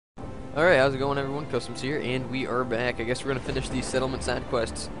Alright, how's it going everyone? Customs here, and we are back. I guess we're gonna finish these settlement side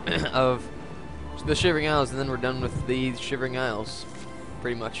quests of the Shivering Isles, and then we're done with the Shivering Isles.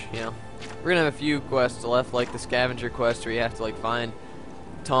 Pretty much, you know. We're gonna have a few quests left, like the scavenger quest where you have to like find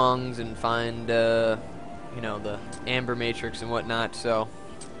tongs and find you know, the amber matrix and whatnot, so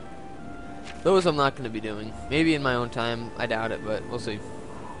those I'm not gonna be doing. Maybe in my own time, I doubt it, but we'll see.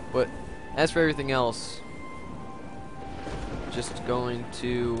 But as for everything else, just going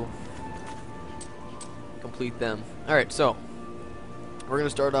to complete them. Alright, so we're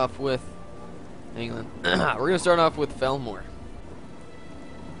gonna start off with we're gonna start off with Felmore,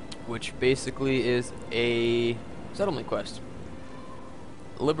 which basically is a settlement quest.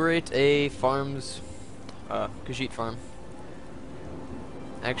 Liberate a farm's Khajiit farm.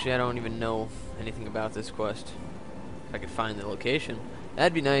 Actually, I don't even know anything about this quest. If I could find the location,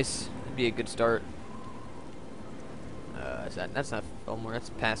 that'd be nice. That'd be a good start. That's not Felmore, that's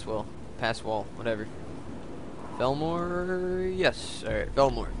Passwall, whatever. Felmore, yes. Alright,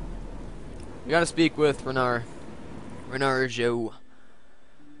 Felmore. We gotta speak with Renar Joe.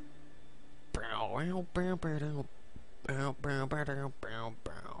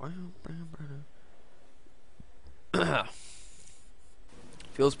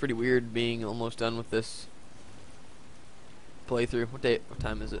 Feels pretty weird being almost done with this playthrough. What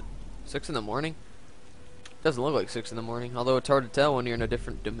time is it? 6 in the morning? Doesn't look like 6 in the morning, although it's hard to tell when you're in a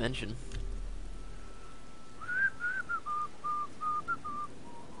different dimension.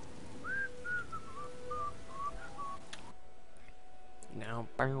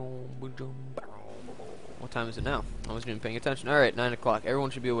 What time is it now? I wasn't even paying attention. Alright, 9 o'clock. Everyone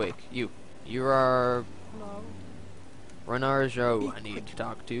should be awake. You are Renar Joe I need to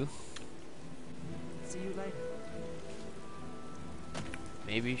talk to. See you later.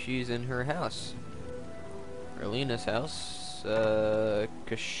 Maybe she's in her house. Erlena's house.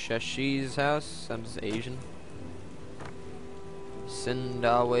 Kashashi's house. Sounds Asian.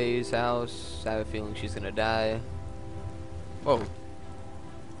 Sindawe's house. I have a feeling she's gonna die. Whoa.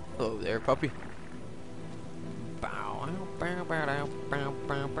 Hello there, puppy.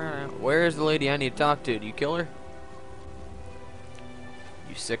 Where is the lady I need to talk to? Do you kill her?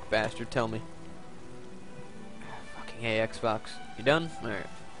 You sick bastard, tell me. Fucking hey, Xbox. You done? Alright.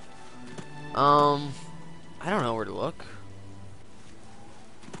 I don't know where to look.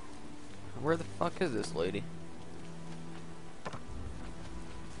 Where the fuck is this lady?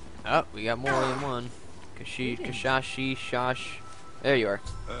 Oh, we got more than one. Kashashi, Shash. There you are.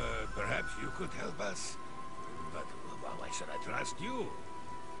 Perhaps you could help us. But why should I trust you?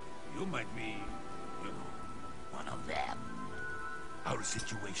 You might be, you know, one of them. Our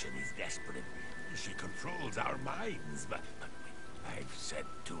situation is desperate. She controls our minds, but I've said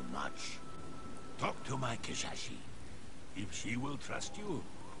too much. Talk to my Kashashi. If she will trust you,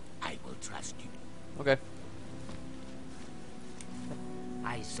 I will trust you. Okay.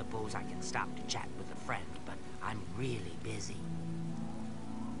 I suppose I can stop to chat with a friend, but I'm really busy.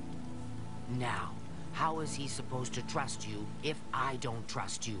 Now, how is he supposed to trust you if I don't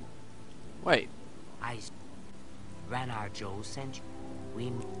trust you? Wait. Renar Joe sent you.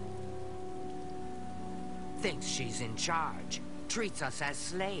 We thinks she's in charge. Treats us as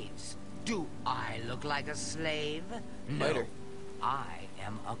slaves. Do I look like a slave? No. Later. I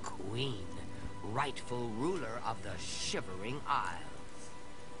am a queen, rightful ruler of the Shivering Isles.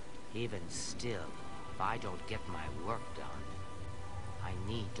 Even still, if I don't get my work done, I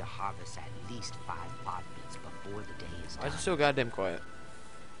need to harvest at least 5 podbeans before the day is done. Why is it so goddamn quiet?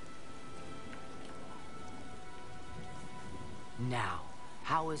 Now,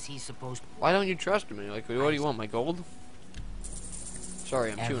 how is he supposed to... Why don't you trust me? Like, what do you want, my gold?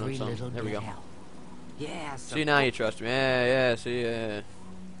 Sorry, I'm chewing on something. There we go. Help. Yeah, See, now you trust me. Yeah, see,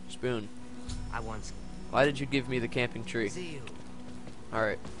 spoon. I once... Why did you give me the camping tree? See you.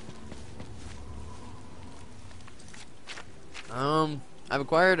 Alright. I've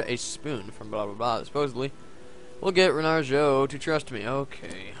acquired a spoon from blah blah blah. Supposedly, we'll get Renar Joe to trust me.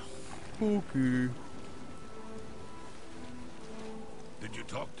 Okay. Okay. Did you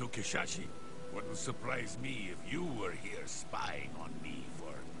talk to Kashashi? Wouldn't surprise me if you were here spying on me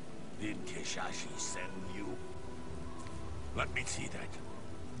for... Did Kashashi send you? Let me see that.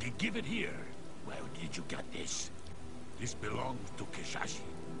 Give it here. Where did you get this? This belongs to Kashashi.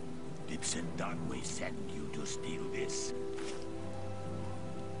 Did Sindanwe send you to steal this?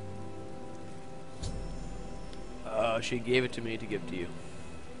 She gave it to me to give to you.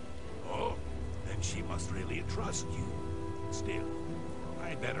 Oh, then she must really trust you. Still,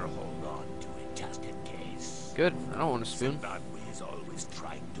 I better hold on to it just in case. Good. I don't want a spoon. Sindanwe is always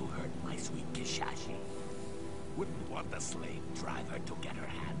trying to hurt my sweet Kashashi. Wouldn't want the slave driver to get her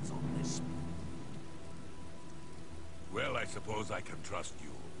hands on this Well, I suppose I can trust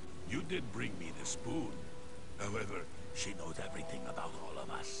you. You did bring me the spoon. However, she knows everything about all of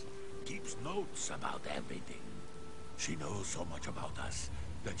us. Keeps notes about everything. She knows so much about us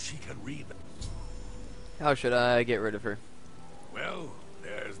that she can read. How should I get rid of her? Well,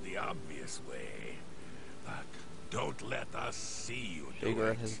 there's the obvious way. But don't let us see you do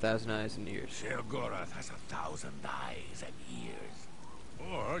Shivering it. has 1,000 eyes and ears. Sheogorath has 1,000 eyes and ears.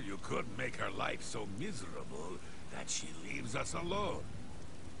 Or you could make her life so miserable that she leaves us alone.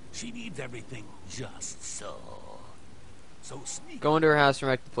 She needs everything just so. So sneak. Go into her house and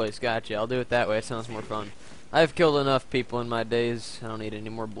wreck the place. Gotcha. I'll do it that way. It sounds more fun. I've killed enough people in my days. I don't need any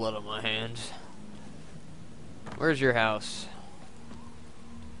more blood on my hands. Where's your house?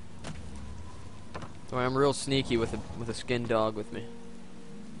 Boy, I'm real sneaky with a skinned dog with me.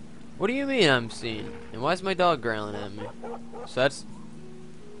 What do you mean I'm seen? And why is my dog growling at me? So that's...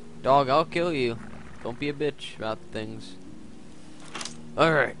 Dog, I'll kill you. Don't be a bitch about things.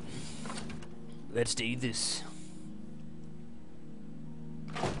 Alright. Let's do this.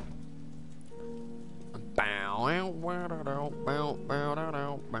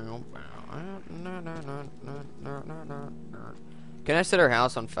 Can I set our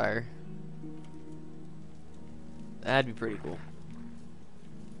house on fire? That'd be pretty cool.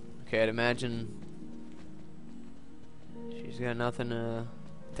 Okay, I'd imagine she's got nothing to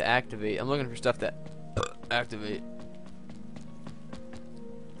activate. I'm looking for stuff to activate.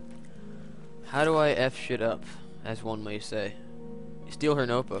 How do I F shit up, as one may say? Steal her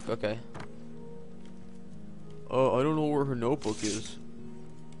notebook, okay. Oh, I don't know where her notebook is.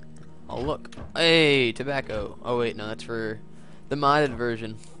 I'll look. Hey, tobacco. Oh wait, no, that's for the modded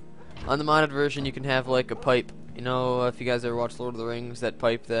version. On the modded version, you can have like a pipe. You know, if you guys ever watched Lord of the Rings, that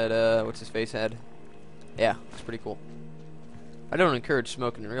pipe that what's his face had. Yeah, it's pretty cool. I don't encourage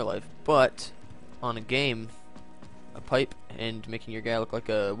smoking in real life, but on a game, a pipe and making your guy look like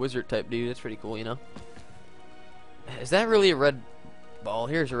a wizard type dude, that's pretty cool, you know. Is that really a red ball?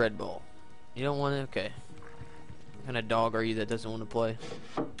 Here's a red ball. You don't want it? Okay. What kind of dog are you that doesn't want to play?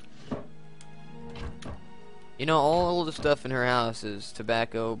 You know, all the stuff in her house is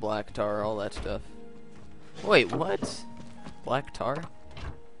tobacco, black tar, all that stuff. Wait, what? Black tar?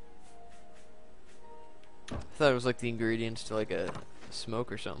 I thought it was like the ingredients to like a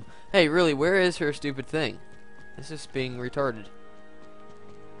smoke or something. Hey, really, where is her stupid thing? This is being retarded.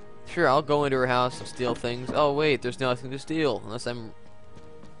 Sure, I'll go into her house and steal things. Oh wait, there's nothing to steal. Unless I'm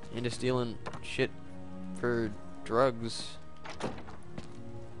into stealing shit for drugs.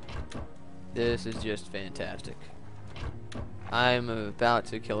 This is just fantastic. I'm about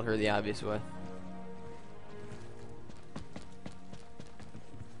to kill her the obvious way.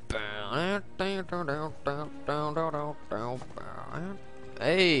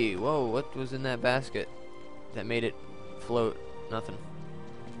 Hey, whoa, what was in that basket that made it float? Nothing.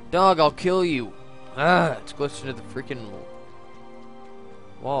 Dog, I'll kill you. Ah, it's glitched into the freaking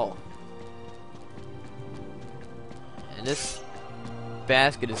wall. And this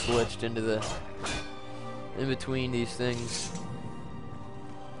basket is glitched into the in between these things.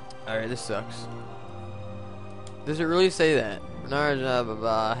 Alright, this sucks. Does it really say that? Bernard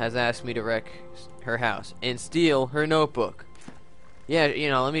has asked me to wreck her house and steal her notebook. Yeah, you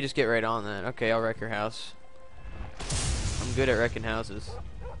know, let me just get right on that. Okay, I'll wreck her house. I'm good at wrecking houses.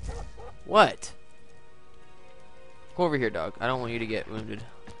 What? Go over here, dog. I don't want you to get wounded.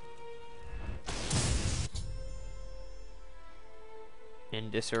 In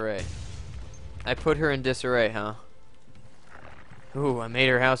disarray. I put her in disarray, huh? Ooh, I made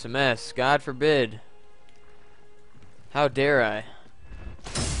her house a mess. God forbid. How dare I?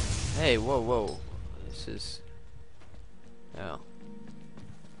 Hey, whoa, whoa. This is... Oh.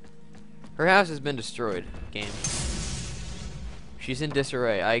 Her house has been destroyed, game. She's in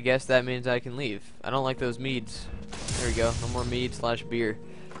disarray. I guess that means I can leave. I don't like those meads. There we go. No more mead / beer.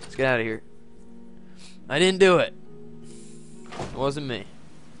 Let's get out of here. I didn't do it. It wasn't me.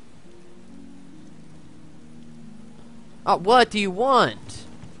 Oh, what do you want?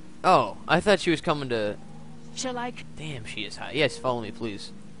 Oh, I thought she was coming to... Shall I? Damn, she is high. Yes, follow me,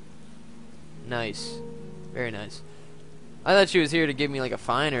 please. Nice. Very nice. I thought she was here to give me like a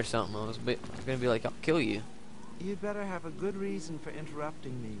fine or something. I was gonna be like, I'll kill you. You'd better have a good reason for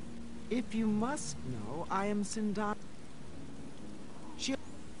interrupting me. If you must know, I am Sindan. It's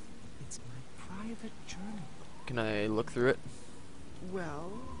my private journal. Can I look through it?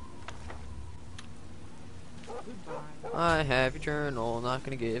 Well... Goodbye. I have your journal, not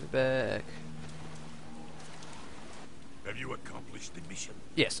gonna give it back. Have you accomplished the mission?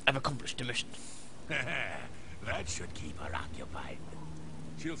 Yes, I've accomplished the mission. That should keep her occupied.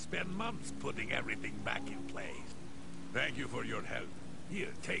 She'll spend months putting everything back in place. Thank you for your help. Here,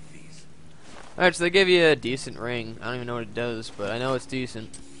 take these. Alright, so they give you a decent ring. I don't even know what it does, but I know it's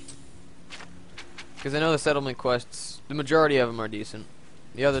decent. Because I know the settlement quests, the majority of them are decent.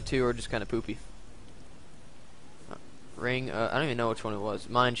 The other two are just kind of poopy. Ring, I don't even know which one it was.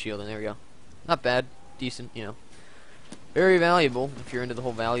 Mind shielding, there we go. Not bad. Decent, you know. Very valuable, if you're into the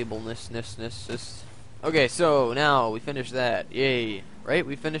whole valuableness. Okay, so now we finished that. Yay. Right?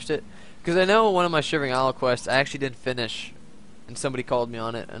 We finished it. Because I know one of my Shivering Isle quests I actually didn't finish. And somebody called me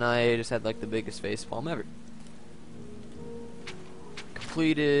on it, and I just had like the biggest facepalm ever.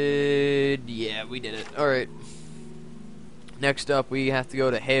 Completed. Yeah, we did it. Alright. Next up, we have to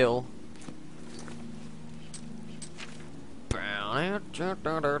go to Hale. There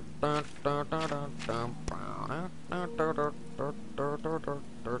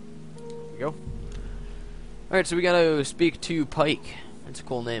we go. Alright, so we gotta speak to Pike. That's a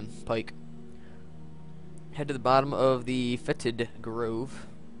cool name, Pike. Head to the bottom of the Fetid Grove.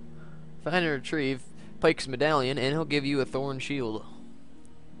 Find and retrieve Pike's medallion, and he'll give you a thorn shield.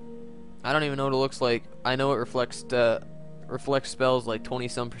 I don't even know what it looks like. I know it reflects spells like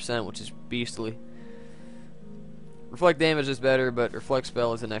 20-some%, which is beastly. Reflect damage is better, but reflect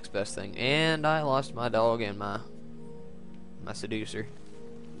spell is the next best thing. And I lost my dog and my seducer.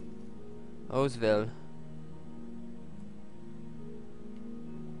 Osvel.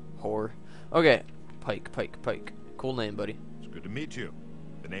 Whore. Okay. Pike. Cool name, buddy. It's good to meet you.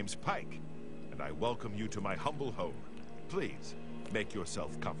 The name's Pike, and I welcome you to my humble home. Please, make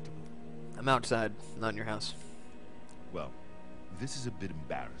yourself comfortable. I'm outside, not in your house. Well, this is a bit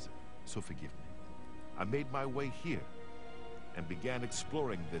embarrassing, so forgive me. I made my way here and began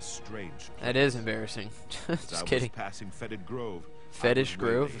exploring this strange place. That is embarrassing. As Just I kidding. was passing Fetid Grove. Fetish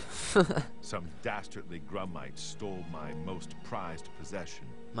Grove? Some dastardly Grummite stole my most prized possession.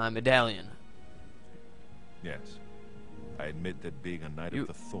 My medallion. Yes. I admit that being a Knight of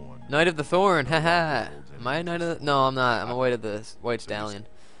the Thorn. Knight of the Thorn, haha. Am I a Knight of the... No, I'm not. I'm a White of the White Stallion.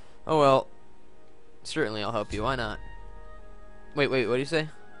 Oh well. Certainly I'll help you. Why not? Wait, what do you say?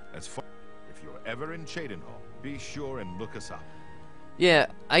 As far if you're ever in Cheydinhal, be sure and look us up. Yeah,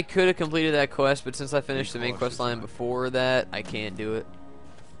 I could have completed that quest, but since I finished the main quest line before that, I can't do it.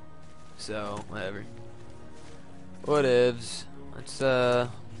 So, whatever. Whatevs.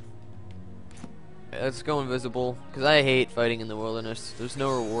 Let's go invisible, because I hate fighting in the wilderness. There's no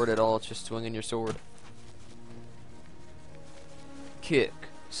reward at all, it's just swinging your sword. Kick,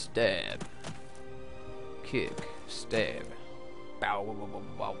 stab. Kick, stab. Bow, wow, wow,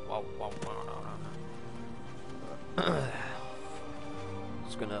 wow, wow, wow, wow.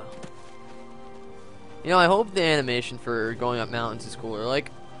 Just gonna... You know, I hope the animation for going up mountains is cooler.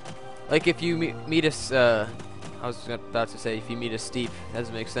 Like if you meet us, I was about to say, if you meet a steep, that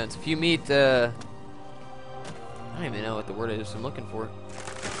doesn't make sense. If you meet, I don't even know what the word is I'm looking for.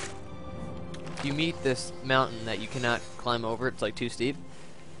 If you meet this mountain that you cannot climb over, it's like too steep,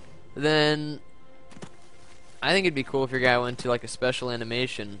 then I think it'd be cool if your guy went to like a special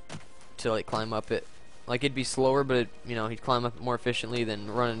animation to like climb up it. Like it'd be slower, but you know, he'd climb up it more efficiently than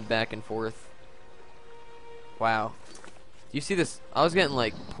running back and forth. Wow. Do you see this? I was getting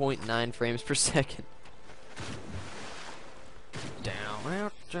like 0.9 frames per second.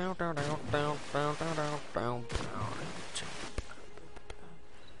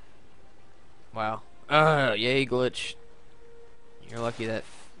 Wow. Yay, glitch. You're lucky that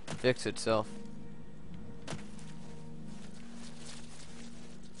fixed itself.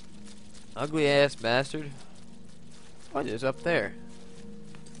 Ugly ass bastard. What is up there?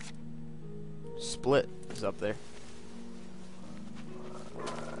 Split is up there.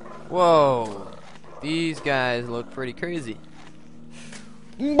 Whoa. These guys look pretty crazy.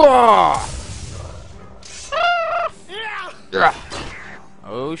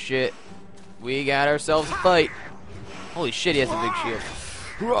 Oh shit. We got ourselves a fight. Holy shit, he has a big shield.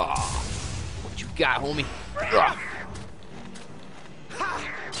 What you got, homie?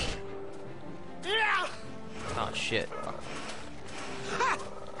 Oh shit.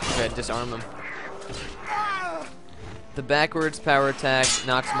 Okay, disarm him. The backwards power attack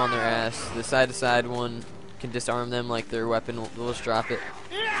knocks them on their ass. The side-to-side one can disarm them like their weapon will just drop it.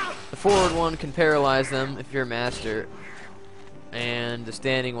 The forward one can paralyze them if you're a master. And the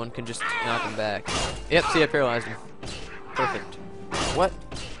standing one can just knock them back. Yep, see, I paralyzed him. Perfect. What?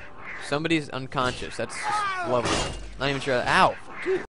 Somebody's unconscious. That's just lovely. Not even sure. Ow!